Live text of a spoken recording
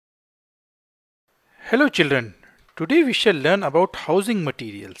Hello children, today we shall learn about housing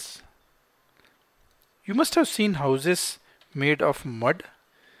materials. You must have seen houses made of mud.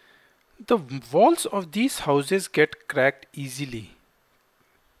 The walls of these houses get cracked easily,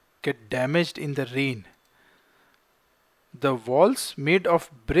 get damaged in the rain. The walls made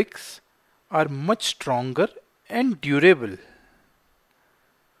of bricks are much stronger and durable.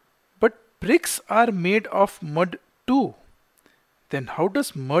 But bricks are made of mud too. Then how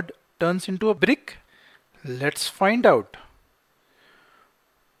does mud turns into a brick? Let's find out.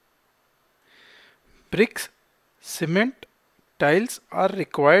 Bricks, cement, tiles are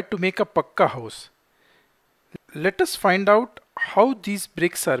required to make a pukka house. Let us find out how these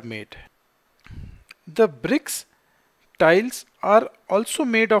bricks are made. The bricks, tiles are also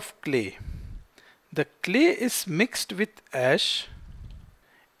made of clay. The clay is mixed with ash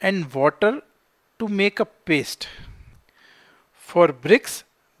and water to make a paste. For bricks,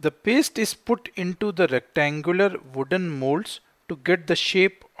 the paste is put into the rectangular wooden molds to get the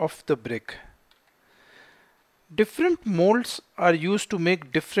shape of the brick. Different molds are used to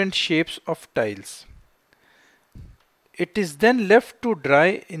make different shapes of tiles. It is then left to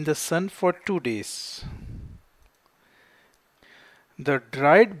dry in the sun for 2 days. The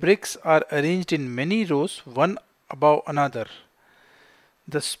dried bricks are arranged in many rows, one above another.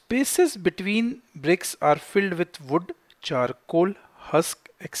 The spaces between bricks are filled with wood, charcoal, husk,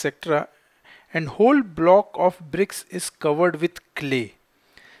 etc. and whole block of bricks is covered with clay.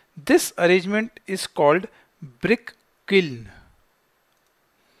 This arrangement is called brick kiln.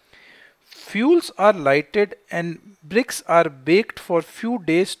 Fuels are lighted and bricks are baked for few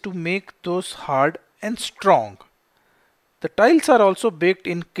days to make those hard and strong. The tiles are also baked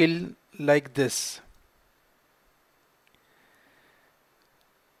in kiln like this.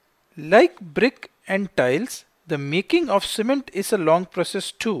 Like brick and tiles, the making of cement is a long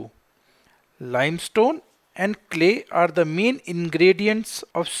process too. Limestone and clay are the main ingredients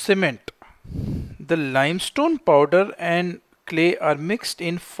of cement. The limestone powder and clay are mixed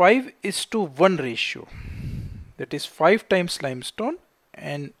in 5:1 ratio. That is 5 times limestone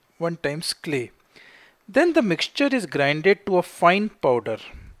and 1 times clay. Then the mixture is grinded to a fine powder.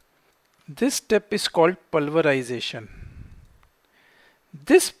 This step is called pulverization.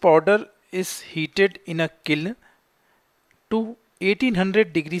 This powder is heated in a kiln to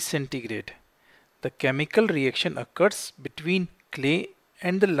 1800 degrees centigrade. The chemical reaction occurs between clay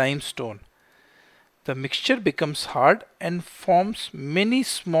and the limestone. The mixture becomes hard and forms many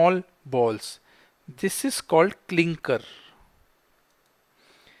small balls. This is called clinker.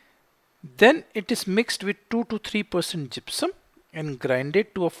 Then it is mixed with 2 to 3% gypsum and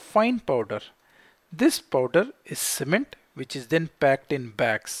grinded to a fine powder. This powder is cement, which is then packed in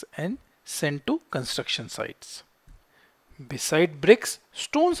bags and sent to construction sites. Beside bricks,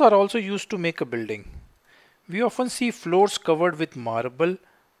 stones are also used to make a building. We often see floors covered with marble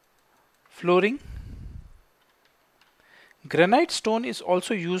flooring. Granite stone is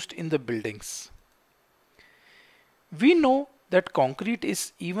also used in the buildings. We know that concrete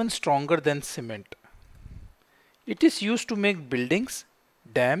is even stronger than cement. It is used to make buildings,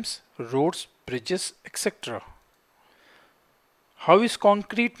 dams, roads, bridges, etc. How is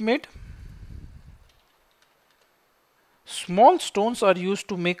concrete made? Small stones are used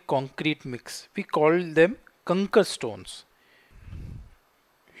to make concrete mix. We call them Kankar stones.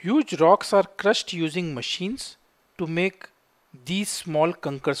 Huge rocks are crushed using machines to make these small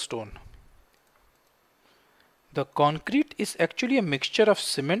Kankar stone. The concrete is actually a mixture of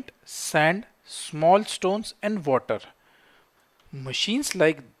cement, sand, small stones and water. Machines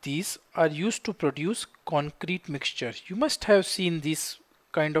like these are used to produce concrete mixture. You must have seen these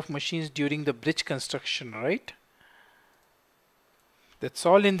kind of machines during the bridge construction, right? That's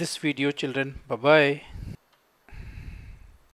all in this video, children. Bye-bye.